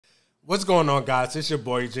What's going on, guys? It's your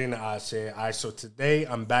boy GeneDaOx here. All right, so today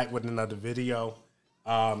I'm back with another video.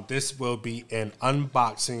 This will be an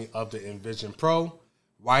unboxing of the Envision Pro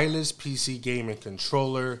wireless PC gaming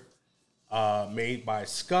controller made by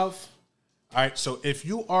Scuf. All right, so if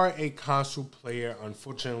you are a console player,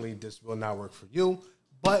 unfortunately this will not work for you.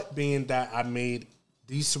 But being that I made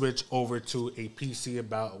the switch over to a PC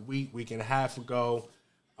about a week and a half ago,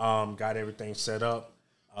 got everything set up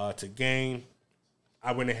to game,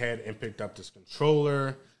 I went ahead and picked up this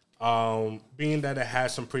controller, being that it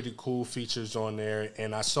has some pretty cool features on there,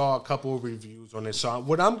 and I saw a couple of reviews on it. So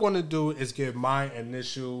what I'm going to do is give my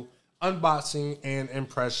initial unboxing and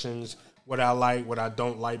impressions, what I like, what I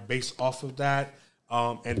don't like, based off of that.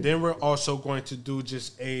 And then we're also going to do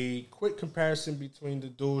just a quick comparison between the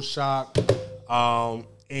DualShock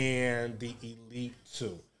and the Elite 2.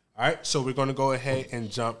 All right, so we're going to go ahead and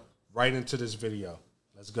jump right into this video.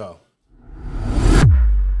 Let's go.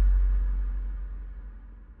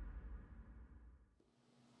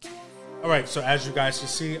 All right, so as you guys can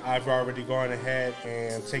see, I've already gone ahead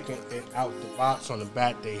and taken it out the box. On the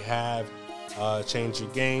back, they have Change Your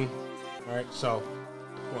Game. All right, so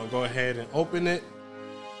I'm gonna go ahead and open it.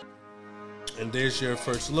 And there's your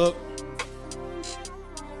first look.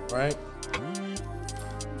 All right.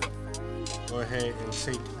 Go ahead and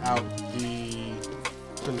take out the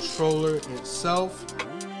controller itself,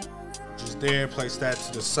 which is there. Place that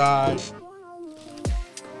to the side.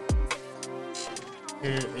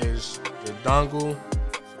 Here is your dongle.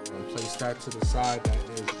 So I'm gonna place that to the side. That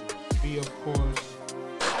is your USB, of course.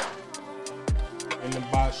 In the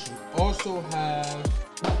box, you also have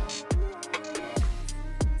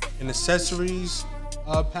an accessories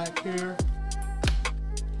pack here,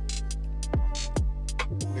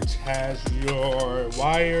 which has your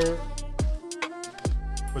wire.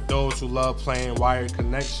 For those who love playing wired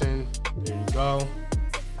connection, there you go.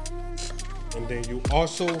 And then you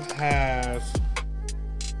also have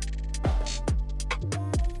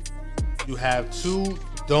two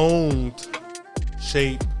domed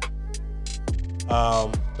shaped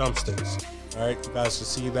thumbsticks. All right, you guys can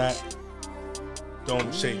see that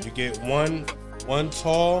dome shape. You get one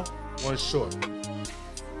tall, one short. All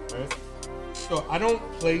right. So I don't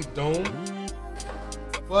play dome,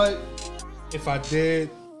 but if I did,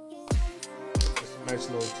 it's a nice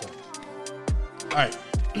little touch. All right.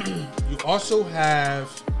 You also have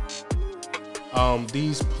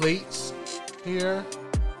these plates here.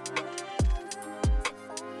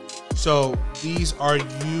 So these are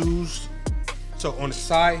used. So on the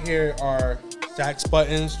side here are sax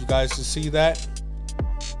buttons. You guys can see that.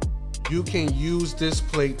 You can use this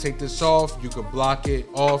plate, take this off. You could block it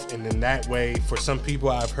off, and then that way, for some people,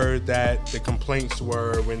 I've heard that the complaints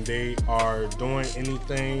were when they are doing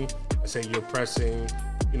anything. Let's say you're pressing,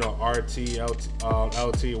 RT, LT, or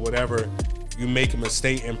whatever. You make a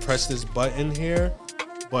mistake and press this button here,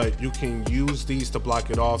 but you can use these to block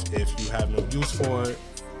it off if you have no use for it.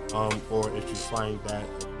 Or if you find that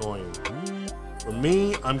annoying. For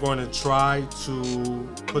me, I'm going to try to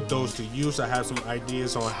put those to use. I have some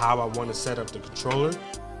ideas on how I want to set up the controller,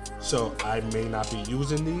 so I may not be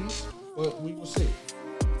using these, but we will see.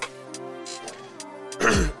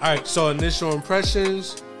 All right, so initial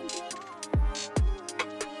impressions.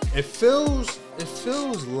 It feels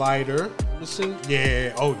lighter. Listen,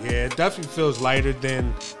 yeah, oh yeah, it definitely feels lighter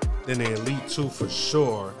than the Elite 2 for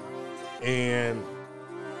sure, and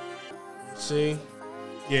see,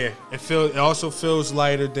 yeah, it also feels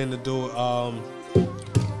lighter than the Dual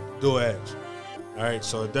Edge. All right,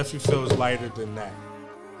 so it definitely feels lighter than that.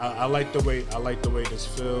 I like the way this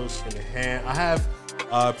feels in the hand. I have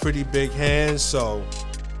pretty big hands, so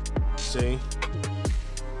see.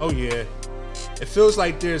 Oh yeah, it feels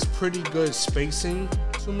like there's pretty good spacing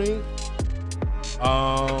to me.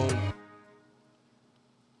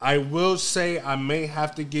 I will say I may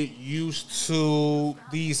have to get used to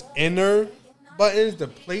these inner buttons, the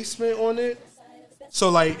placement on it. So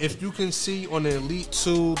like if you can see on the Elite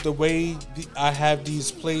 2, the way I have these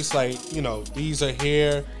placed, like, these are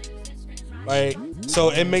here, right? So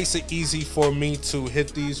it makes it easy for me to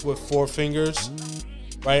hit these with 4 fingers,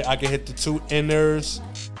 right? I can hit the 2 inners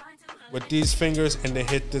with these fingers and then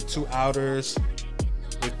hit the 2 outers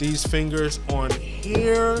with these fingers on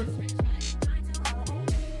here.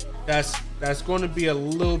 That's going to be a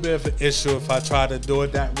little bit of an issue if I try to do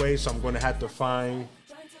it that way, so I'm going to have to find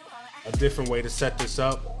a different way to set this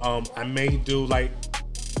up. I may do I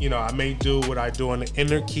may do what I do on the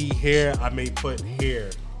inner key here. I may put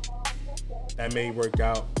here. That may work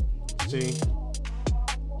out. See?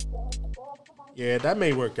 Yeah, that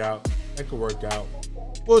may work out. That could work out.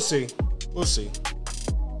 We'll see.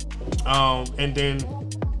 And then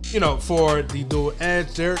you know, for the dual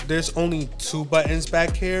edge, there's only 2 buttons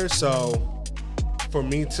back here. So for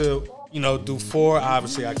me to, you know, do 4,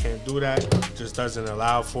 obviously I can't do that. It just doesn't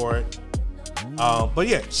allow for it. But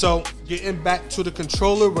yeah, so getting back to the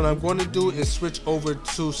controller, what I'm going to do is switch over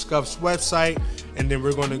to Scuf's website, and then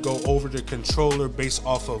we're going to go over the controller based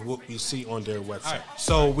off of what we see on their website. Right.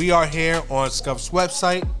 So we are here on Scuf's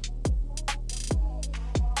website.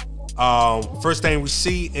 First thing we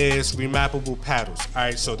see is remappable paddles. All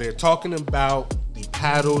right, so they're talking about the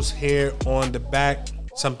paddles here on the back,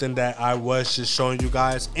 something that I was just showing you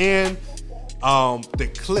guys, and the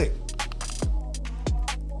click.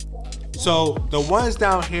 So the ones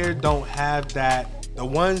down here don't have that. The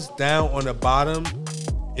ones down on the bottom,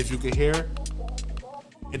 if you can hear,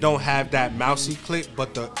 it don't have that mousy click,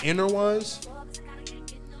 but the inner ones,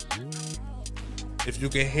 if you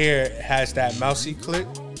can hear, it has that mousy click.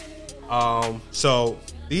 So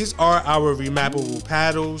these are our remappable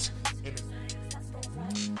paddles.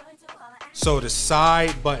 So the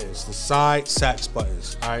side buttons, the side sax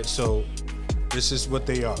buttons. All right, so this is what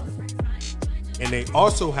they are. And they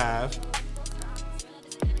also have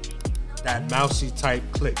that mousy type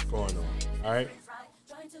click going on. All right.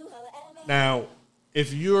 Now,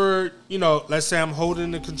 if you're, you know, let's say I'm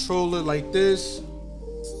holding the controller like this,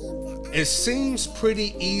 it seems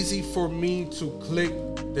pretty easy for me to click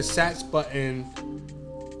the sax button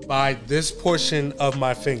by this portion of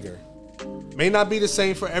my finger. May not be the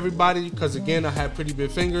same for everybody because, again, I have pretty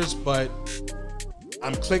big fingers, but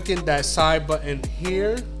I'm clicking that side button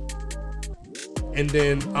here, and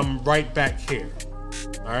then I'm right back here.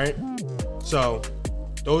 All right. So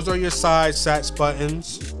those are your side sax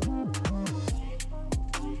buttons.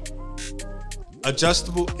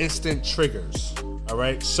 Adjustable instant triggers. All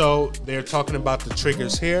right, so they're talking about the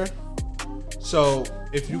triggers here. So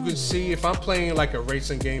if you can see, if I'm playing like a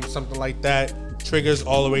racing game, something like that, triggers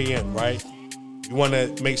all the way in, right? You want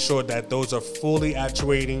to make sure that those are fully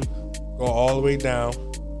actuating, go all the way down.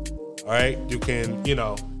 All right, you can, you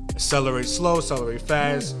know, accelerate slow, accelerate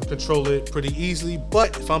fast, control it pretty easily.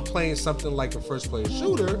 But if I'm playing something like a first player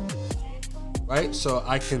shooter, right, so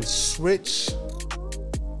I can switch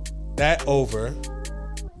that over.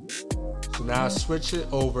 So now I switch it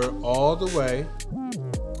over all the way.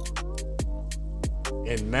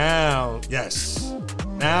 And now, yes,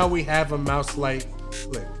 now we have a mouse-like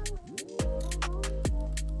click.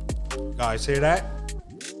 Guys, hear that?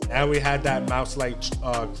 Now we had that mouse-like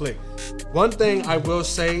click. One thing I will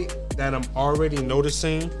say that I'm already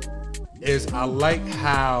noticing is I like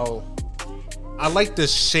the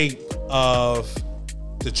shape of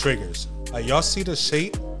the triggers. Like, y'all see the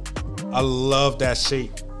shape? I love that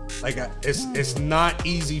shape. Like, it's not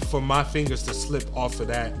easy for my fingers to slip off of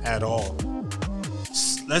that at all.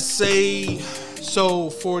 Let's say, so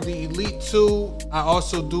for the Elite 2, I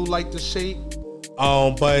also do like the shape.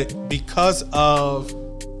 But because of,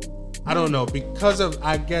 I don't know, because of,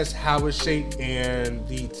 I guess, how it's shaped and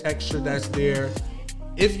the texture that's there,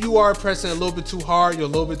 if you are pressing a little bit too hard, you're a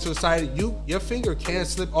little bit too excited, your finger can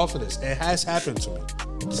slip off of this. It has happened to me.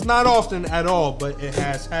 It's not often at all, but it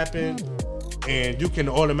has happened. And you can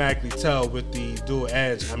automatically tell with the dual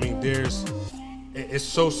edge. I mean, it's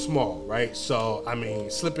so small, right? So, I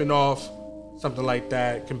mean, slipping off something like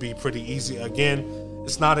that can be pretty easy. Again,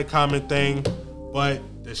 it's not a common thing, but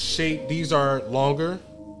the shape, these are longer,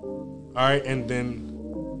 all right? And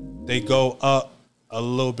then they go up a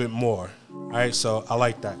little bit more, all right? So I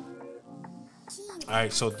like that. All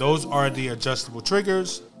right, so those are the adjustable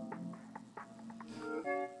triggers.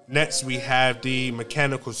 Next, we have the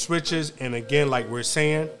mechanical switches. And again, like we're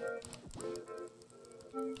saying,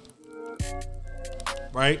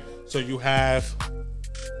 right? So you have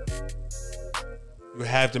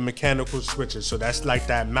the mechanical switches. So that's like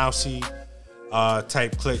that mousy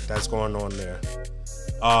type click that's going on there.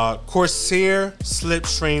 Corsair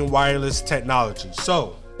slipstream wireless technology.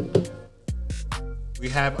 So we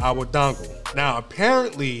have our dongle. Now,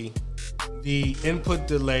 apparently, the input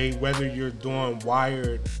delay, whether you're doing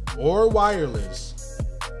wired or wireless,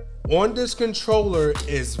 on this controller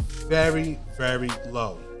is very, very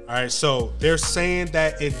low. All right, so they're saying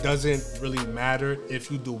that it doesn't really matter if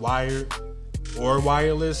you do wired or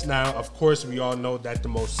wireless. Now, of course, we all know that the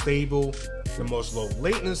most stable, the most low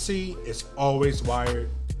latency is always wired.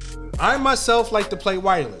 I myself like to play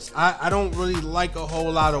wireless. I don't really like a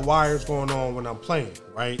whole lot of wires going on when I'm playing,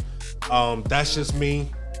 right? That's just me.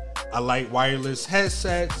 I like wireless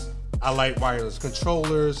headsets. I like wireless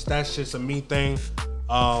controllers. That's just a me thing.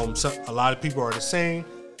 So a lot of people are the same,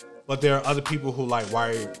 but there are other people who like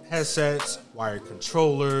wired headsets, wired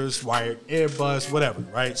controllers, wired earbuds, whatever,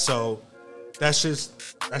 right? So that's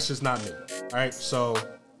just not me, right? So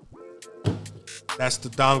That's the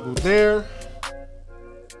dongle there.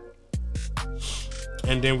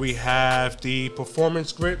 And then we have the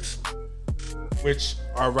performance grips, which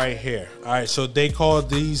are right here. All right, so they call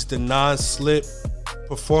these the non-slip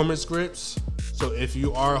performance grips. So if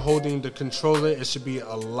you are holding the controller, it should be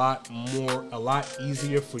a lot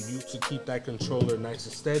easier for you to keep that controller nice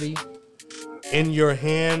and steady in your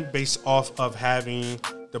hand based off of having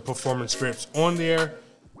the performance grips on there.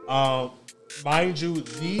 Mind you,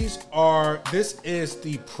 this is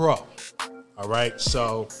the Pro. All right,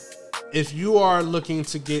 so if you are looking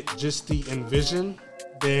to get just the Envision,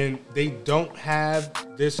 then they don't have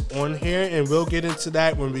this on here, and we'll get into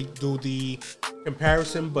that when we do the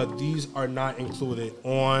comparison, but these are not included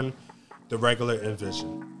on the regular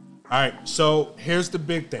Envision. All right, so here's the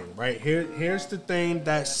big thing, right? Here's the thing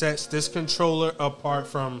that sets this controller apart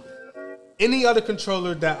from any other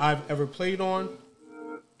controller that I've ever played on,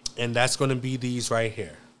 and that's gonna be these right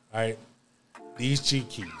here, all right? These G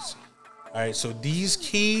keys. All right, so these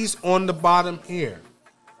keys on the bottom here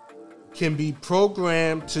can be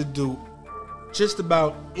programmed to do just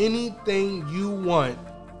about anything you want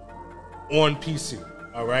on PC.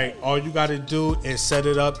 All right, all you got to do is set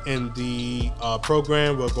it up in the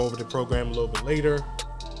program. We'll go over the program a little bit later.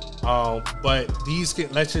 But these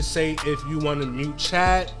can, let's just say if you want to mute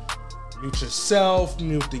chat, mute yourself,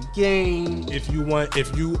 mute the game. If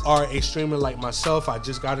you are a streamer like myself, I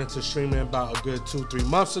just got into streaming about a good 2-3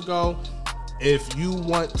 months ago. If you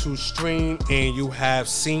want to stream and you have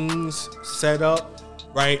scenes set up,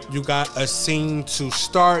 right? You got a scene to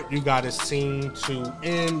start, you got a scene to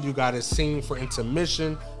end, you got a scene for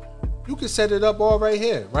intermission. You can set it up all right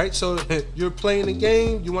here, right? So you're playing a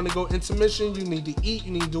game, you want to go intermission, you need to eat,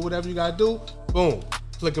 you need to do whatever you got to do. Boom,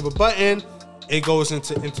 click of a button, it goes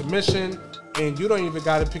into intermission, and you don't even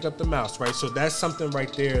got to pick up the mouse, right? So that's something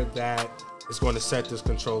right there that is going to set this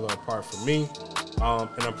controller apart from me. And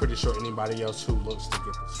I'm pretty sure anybody else who looks to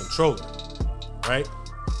get this controller, right?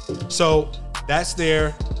 So that's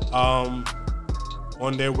there on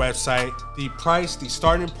their website. The price, the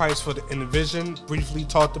starting price for the Envision, briefly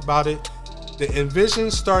talked about it. The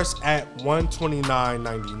Envision starts at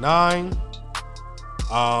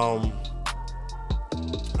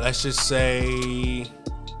 $129.99. Let's just say,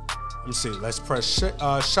 let me see, let's press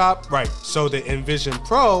shop. Right, so the Envision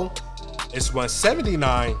Pro is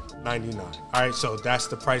 $179.99. All right, so that's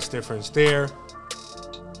the price difference there.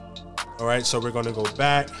 All right, so we're gonna go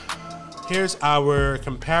back. Here's our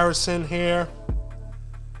comparison here.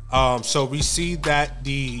 So we see that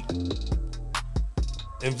the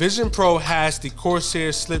Envision Pro has the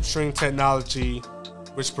Corsair slipstring technology,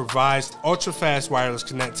 which provides ultra fast wireless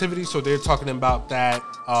connectivity. So they're talking about that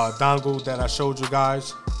dongle that I showed you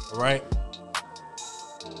guys. All right.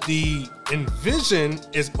 The Envision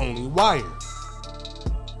is only wired,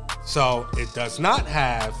 so it does not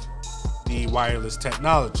have the wireless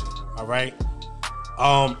technology. All right.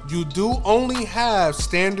 You do only have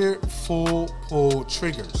standard full pull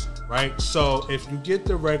triggers, right? So if you get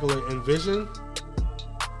the regular Envision,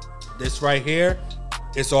 this right here,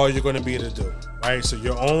 it's all you're going to be able to do, right? So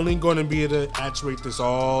you're only going to be able to actuate this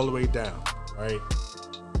all the way down, right?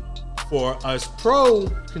 For us Pro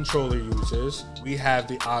controller users, we have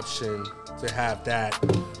the option to have that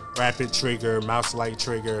rapid trigger, mouse light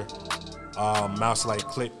trigger, mouse light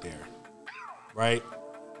click there, right?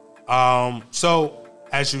 So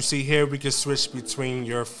as you see here, we can switch between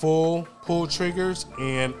your full pull triggers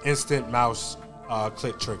and instant mouse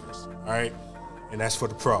click triggers, all right? And that's for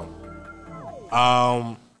the Pro.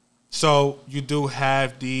 So you do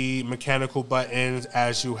have the mechanical buttons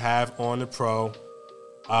as you have on the Pro.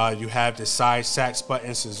 You have the side sax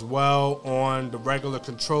buttons as well on the regular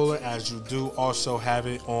controller, as you do also have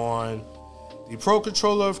it on the Pro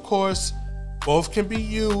controller, of course. Both can be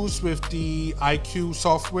used with the IQ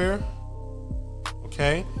software.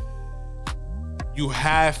 Okay. You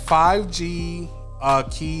have 5G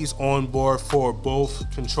keys on board for both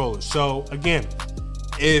controllers. So again,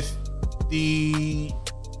 if the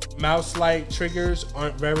mouse light triggers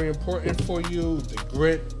aren't very important for you, the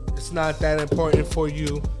grip, it's not that important for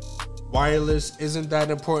you, wireless isn't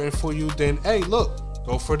that important for you, then hey, look,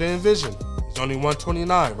 go for the Envision. It's only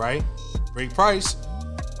 $129, right? Great price.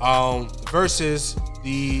 Versus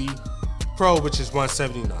the Pro, which is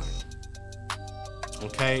 $179.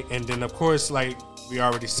 Okay, and then of course, like we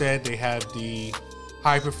already said, they have the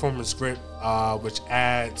high performance grip, which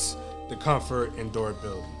adds the comfort and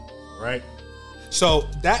durability, right? So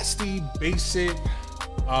that's the basic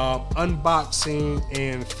unboxing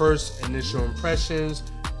and first initial impressions.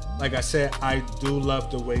 Like I said, I do love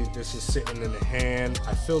the way this is sitting in the hand.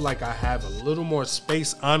 I feel like I have a little more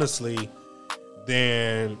space, honestly,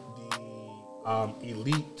 than the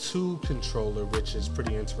Elite 2 controller, which is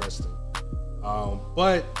pretty interesting.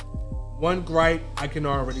 But one gripe I can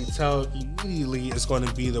already tell immediately is going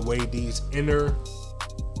to be the way these inner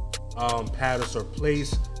paddles are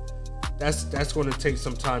placed. That's going to take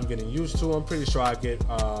some time getting used to. I'm pretty sure I get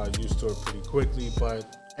used to it pretty quickly,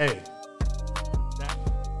 but hey.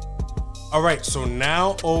 All right, so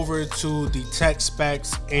now over to the tech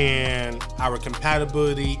specs and our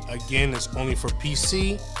compatibility. Again, it's only for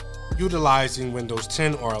PC utilizing Windows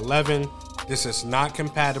 10 or 11. This is not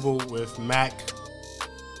compatible with Mac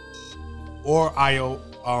or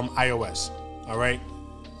iOS. All right,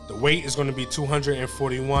 the weight is going to be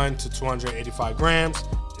 241 to 285 grams.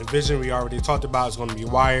 Envision, we already talked about, is going to be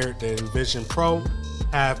wired. The Envision Pro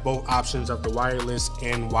have both options of the wireless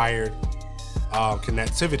and wired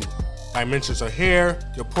connectivity. Dimensions are here.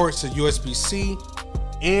 Your ports are USB-C,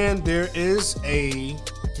 and there is a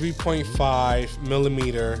 3.5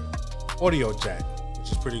 millimeter audio jack,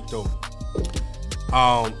 which is pretty dope.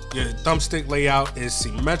 Your thumbstick layout is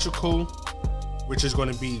symmetrical, which is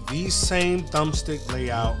going to be the same thumbstick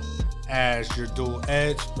layout as your dual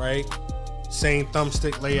edge, right? Same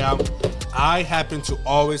thumbstick layout. I happen to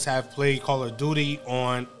always have played Call of Duty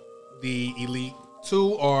on the Elite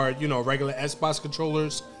 2 or, you know, regular Xbox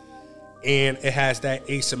controllers, and it has that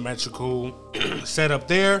asymmetrical setup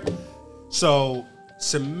there. So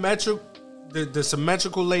the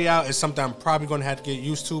symmetrical layout is something I'm probably going to have to get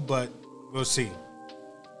used to, but we'll see.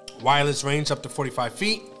 Wireless range up to 45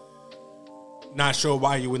 feet. Not sure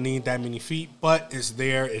why you would need that many feet, but it's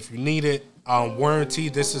there if you need it. Warranty,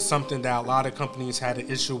 this is something that a lot of companies had an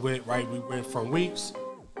issue with, right? We went from weeks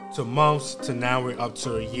to months to now we're up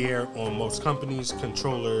to a year on most companies.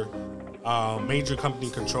 Controller, major company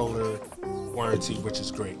controller warranty, which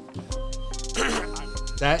is great.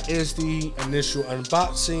 That is the initial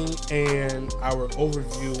unboxing and our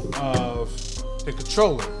overview of the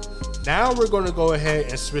controller. Now we're going to go ahead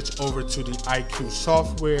and switch over to the IQ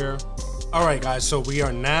software. All right, guys, so we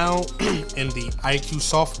are now in the IQ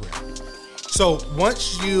software. So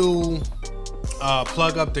once you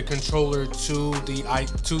plug up the controller to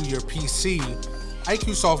your PC,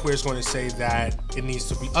 IQ software is going to say that it needs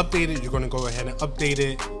to be updated. You're going to go ahead and update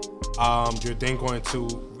it. You're then going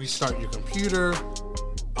to restart your computer.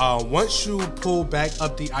 Once you pull back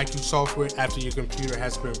up the IQ software after your computer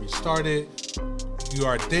has been restarted, you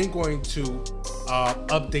are then going to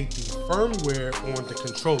update the firmware on the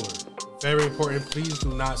controller. Very important. Please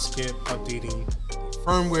do not skip updating the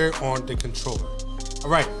firmware on the controller.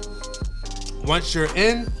 All right. Once you're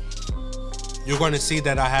in, you're going to see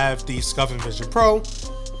that I have the Scuf Envision Pro.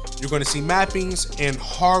 You're going to see mappings and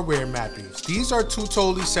hardware mappings. These are two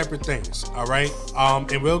totally separate things, all right?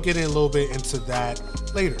 And we'll get in a little bit into that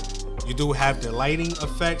later. You do have the lighting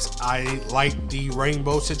effects. I like the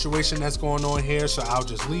rainbow situation that's going on here, so I'll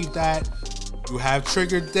just leave that. You have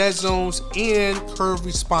triggered dead zones and curve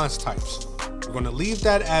response types. We're going to leave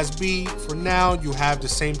that as B. For now, you have the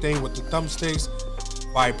same thing with the thumbsticks.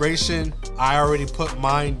 Vibration, I already put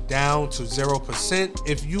mine down to 0%.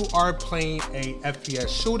 If you are playing a FPS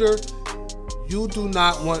shooter, you do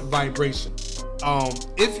not want vibration.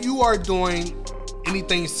 If you are doing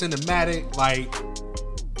anything cinematic like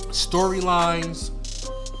storylines,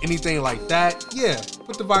 anything like that, yeah,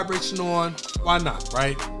 put the vibration on. Why not,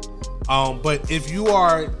 right? But if you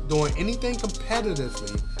are doing anything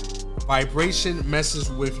competitively, vibration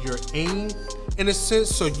messes with your aim in a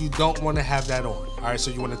sense, so you don't want to have that on. All right,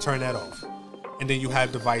 so you want to turn that off. And then you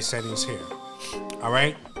have device settings here. All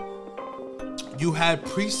right. You have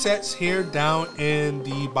presets here down in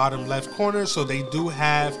the bottom left corner. So they do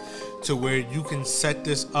have to where you can set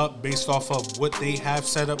this up based off of what they have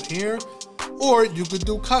set up here, or you could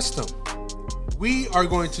do custom. We are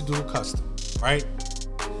going to do custom, right?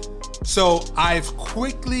 So I've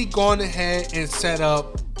quickly gone ahead and set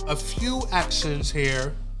up a few actions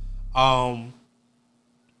here.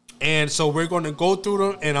 And so we're going to go through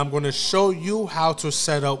them and I'm going to show you how to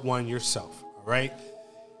set up one yourself. All right.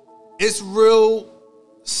 It's real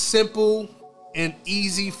simple and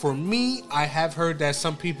easy for me. I have heard that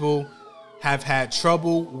some people have had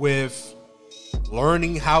trouble with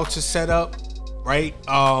learning how to set up, right?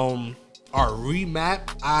 Or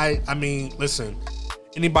remap. I mean, listen,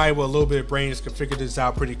 anybody with a little bit of brains can figure this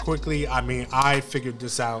out pretty quickly. I mean, I figured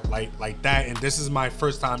this out like that. And this is my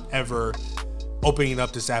first time ever opening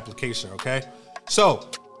up this application, okay? So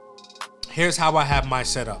here's how I have my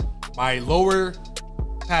setup. My lower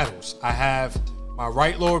paddles, I have my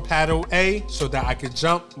right lower paddle A so that I could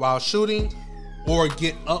jump while shooting or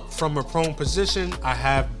get up from a prone position. I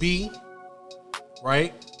have B,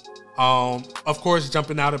 right? Of course,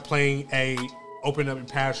 jumping out of plane A, open up and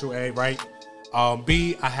parachute A, right?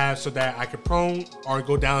 B, I have so that I can prone or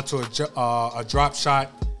go down to a drop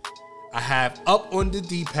shot. I have up on the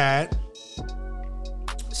D-pad,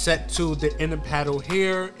 set to the inner paddle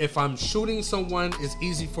here. If I'm shooting someone, it's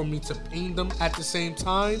easy for me to ping them at the same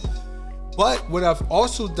time. But what I've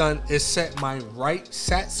also done is set my right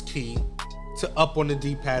SATS key to up on the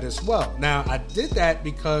D-pad as well. Now, I did that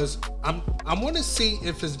because I want to see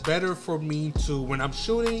if it's better for me to, when I'm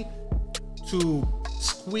shooting, to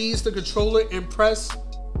squeeze the controller and press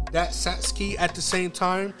that SATS key at the same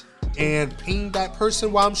time and ping that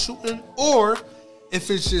person while I'm shooting, or if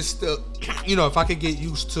it's just, you know, if I could get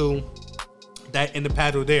used to that in the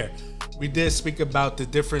paddle there. We did speak about the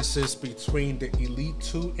differences between the Elite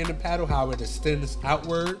 2 in the paddle, how it extends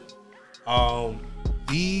outward.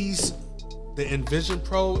 The Envision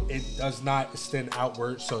Pro, it does not extend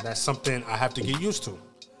outward, so that's something I have to get used to.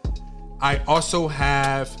 I also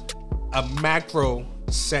have a macro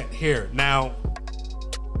set here. Now,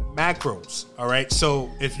 macros, all right?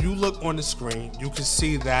 So if you look on the screen, you can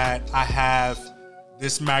see that I have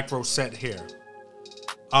this macro set here.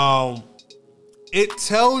 It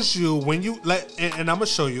tells you when you and I'm gonna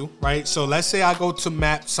show you, right? So let's say I go to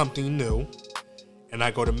map something new and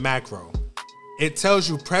I go to macro. It tells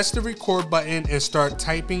you press the record button and start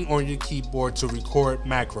typing on your keyboard to record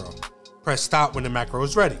macro. Press stop when the macro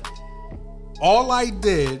is ready. All I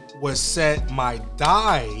did was set my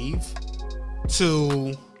dive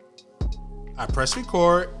to, I press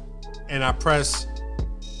record and I press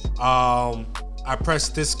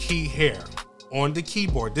this key here on the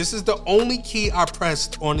keyboard. This is the only key I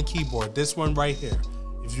pressed on the keyboard, this one right here,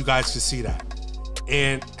 if you guys can see that.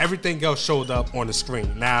 And everything else showed up on the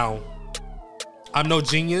screen. Now, I'm no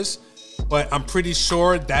genius, but I'm pretty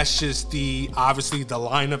sure that's just obviously the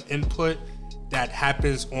line of input that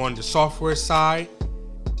happens on the software side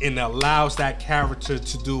and allows that character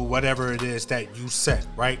to do whatever it is that you set,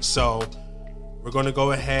 right? So we're gonna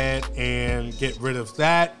go ahead and get rid of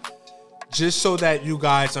that. Just so that you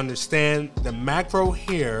guys understand, the macro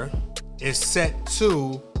here is set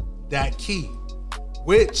to that key,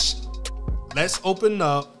 which, let's open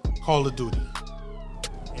up Call of Duty.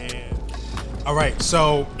 And all right,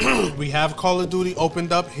 so we have Call of Duty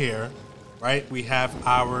opened up here, right? We have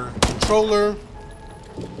our controller,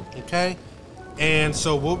 okay? And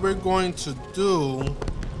so what we're going to do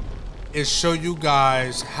is show you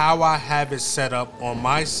guys how I have it set up on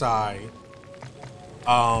my side,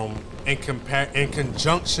 in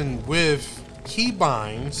conjunction with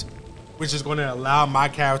keybinds, which is going to allow my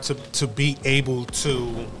character to be able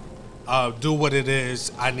to do what it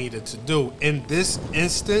is I needed to do. In this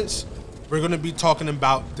instance, we're going to be talking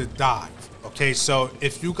about the dive. Okay, so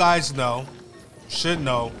if you guys know, should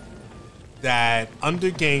know that under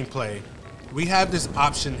gameplay, we have this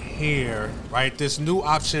option here, right? This new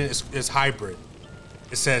option is hybrid.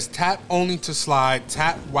 It says tap only to slide,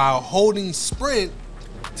 tap while holding sprint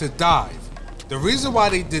to dive. The reason why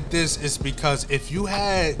they did this is because if you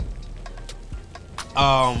had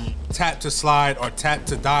tap to slide or tap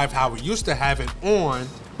to dive, how we used to have it on,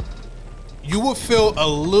 you will feel a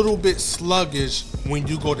little bit sluggish when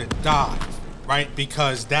you go to dive, right?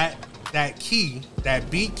 Because that key, that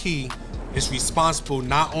B key, is responsible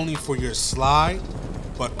not only for your slide,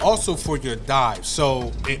 but also for your dive.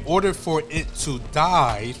 So in order for it to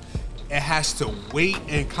dive, it has to wait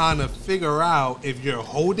and kind of figure out if you're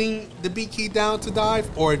holding the B key down to dive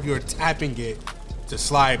or if you're tapping it to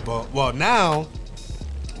slide. But well, now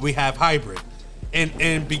we have hybrid.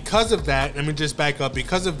 And because of that, let me just back up.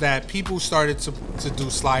 Because of that, people started to do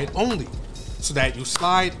slide only. So that you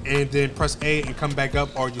slide and then press A and come back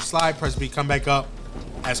up, or you slide, press B, come back up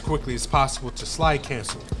as quickly as possible to slide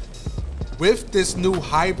cancel. With this new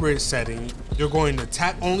hybrid setting, you're going to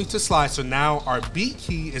tap only to slide. So now our B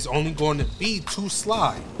key is only going to be to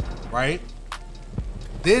slide, right?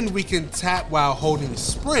 Then we can tap while holding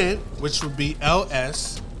sprint, which would be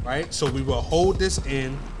LS, right? So we will hold this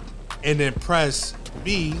in and then press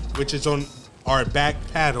B, which is on our back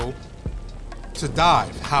paddle, to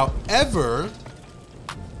dive. However,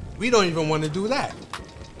 we don't even want to do that.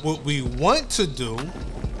 What we want to do,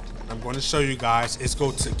 I'm going to show you guys, is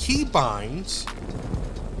go to keybinds.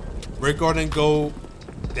 We're going to go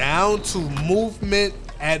down to movement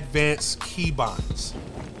advanced keybinds.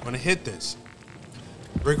 I'm going to hit this.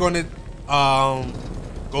 We're going to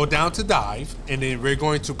go down to dive, and then we're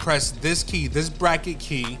going to press this key, this bracket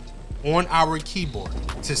key, on our keyboard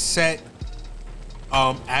to set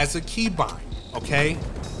as a keybind. Okay,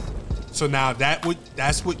 so now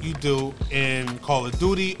that's what you do in Call of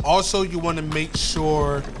Duty. Also, you want to make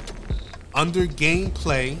sure under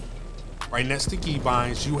gameplay, right next to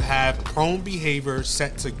keybinds, you have prone behavior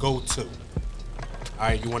set to go to. All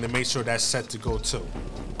right, you want to make sure that's set to go too.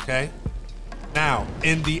 Okay. Now,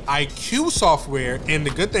 in the IQ software, and the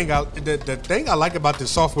good thing, the thing I like about this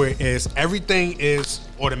software is everything is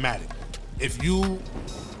automatic. If you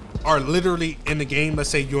are literally in the game, let's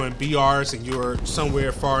say you're in BRs and you're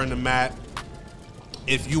somewhere far in the map,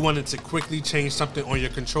 if you wanted to quickly change something on your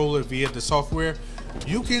controller via the software,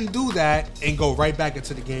 you can do that and go right back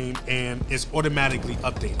into the game and it's automatically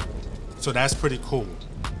updated. So that's pretty cool.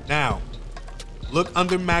 Now, look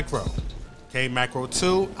under macro. Okay, macro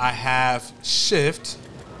 2, I have shift,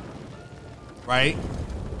 right?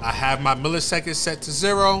 I have my milliseconds set to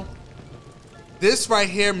 0. This right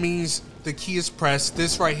here means the key is pressed.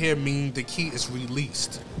 This right here means the key is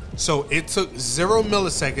released. So it took 0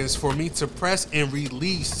 milliseconds for me to press and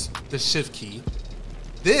release the shift key.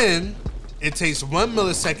 Then it takes 1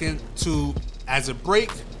 millisecond as a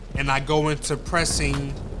break, and I go into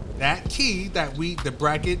pressing that key the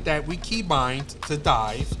bracket that we key bind to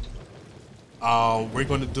dive. We're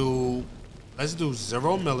going to do, let's do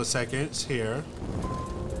 0 milliseconds here.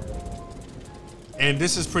 And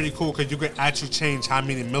this is pretty cool because you can actually change how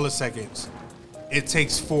many milliseconds it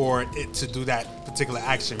takes for it to do that particular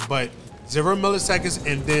action. But 0 milliseconds,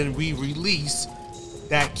 and then we release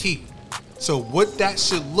that key. So what that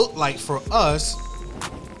should look like for us,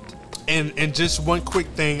 and just one quick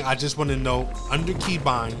thing I just want to know, under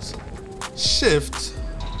keybinds, shift,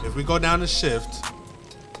 if we go down to shift,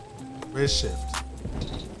 where's shift?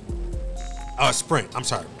 Sprint, I'm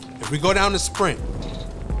sorry. If we go down to sprint,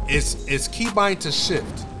 it's keybind to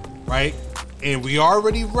shift, right? And we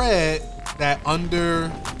already read that under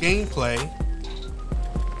gameplay,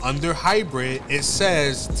 under hybrid, it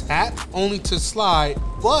says tap only to slide,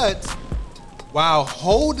 but while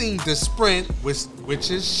holding the sprint,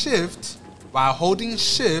 which is shift, while holding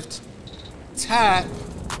shift, tap,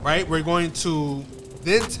 right? We're going to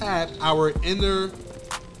then tap our inner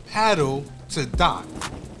paddle to dive.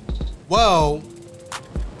 Well,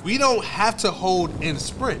 we don't have to hold in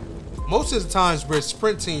sprint. Most of the times we're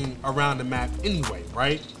sprinting around the map anyway,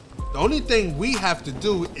 right? The only thing we have to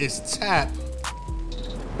do is tap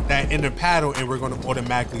that inner paddle and we're going to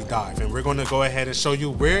automatically dive. And we're going to go ahead and show you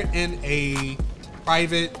we're in a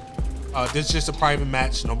private, this is just a private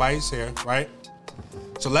match, nobody's here, right?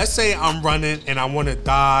 So let's say I'm running and I want to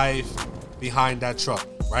dive behind that truck,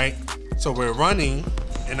 right? So we're running,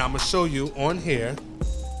 and I'm gonna show you on here.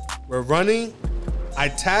 We're running, I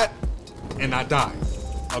tap, and I dive,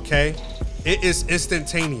 okay? It is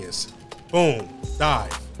instantaneous. Boom,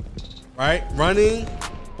 dive, right? Running,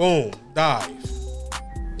 boom, dive,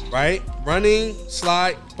 right? Running,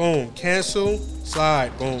 slide, boom, cancel,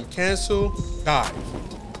 slide, boom, cancel, dive.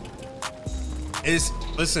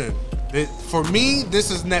 Listen, for me,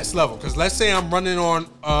 this is next level. Because let's say I'm running on,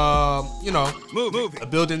 a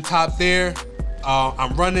building top there.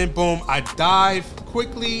 I'm running, boom, I dive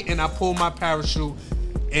quickly and I pull my parachute.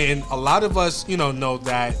 And a lot of us, know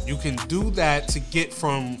that you can do that to get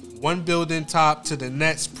from one building top to the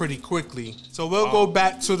next pretty quickly. So we'll go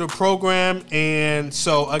back to the program. And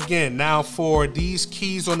so again, now for these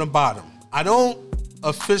keys on the bottom, I don't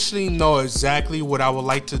officially know exactly what I would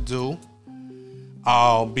like to do.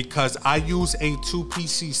 Because I use a 2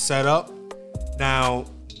 PC setup. Now,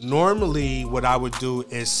 normally what I would do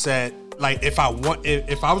is set, like if I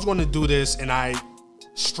was going to do this and I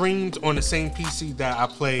streamed on the same PC that I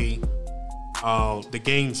play the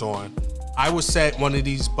games on, I would set one of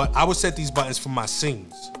these, but I would set these buttons for my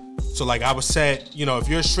scenes. So like I would set, if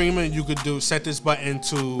you're streaming, you could set this button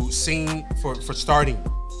to scene for starting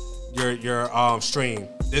your stream.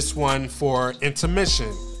 This one for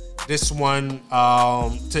intermission. This one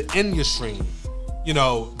to end your stream.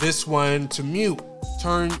 This one to mute,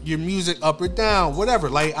 turn your music up or down, whatever.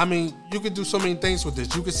 Like, I mean, you could do so many things with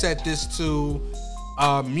this. You could set this to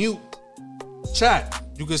mute chat.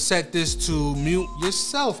 You could set this to mute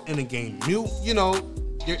yourself in a game. Mute,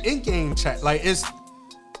 your in-game chat. Like,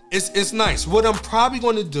 it's nice. What I'm probably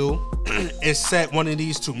going to do is set one of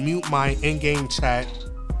these to mute my in-game chat,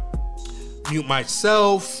 mute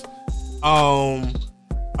myself.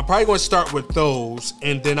 I'm probably going to start with those,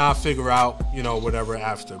 and then I'll figure out, whatever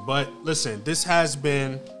after. But listen, this has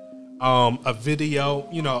been a video,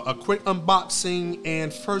 a quick unboxing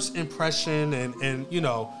and first impression, and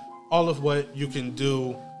all of what you can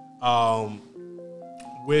do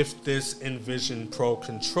with this Envision Pro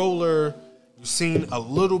controller. You've seen a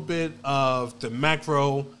little bit of the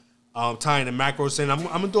macro, tying the macros in. I'm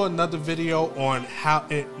gonna do another video on how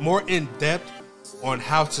more in depth on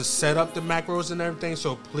how to set up the macros and everything,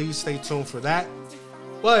 so please stay tuned for that.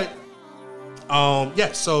 But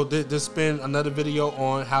yeah, so this has been another video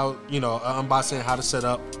on how, unboxing, how to set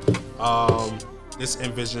up this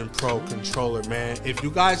Envision Pro controller, man. If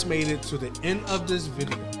you guys made it to the end of this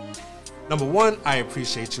video, number one, I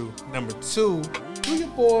appreciate you. Number two, do your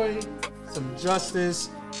boy some justice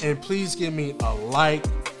and please give me a like.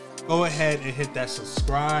 Go ahead and hit that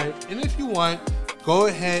subscribe, and if you want, go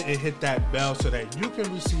ahead and hit that bell so that you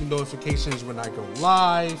can receive notifications when I go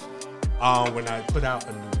live, when I put out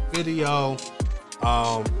a new video,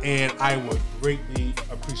 and I would greatly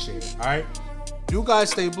appreciate it. All right, you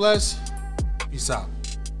guys stay blessed. Peace out.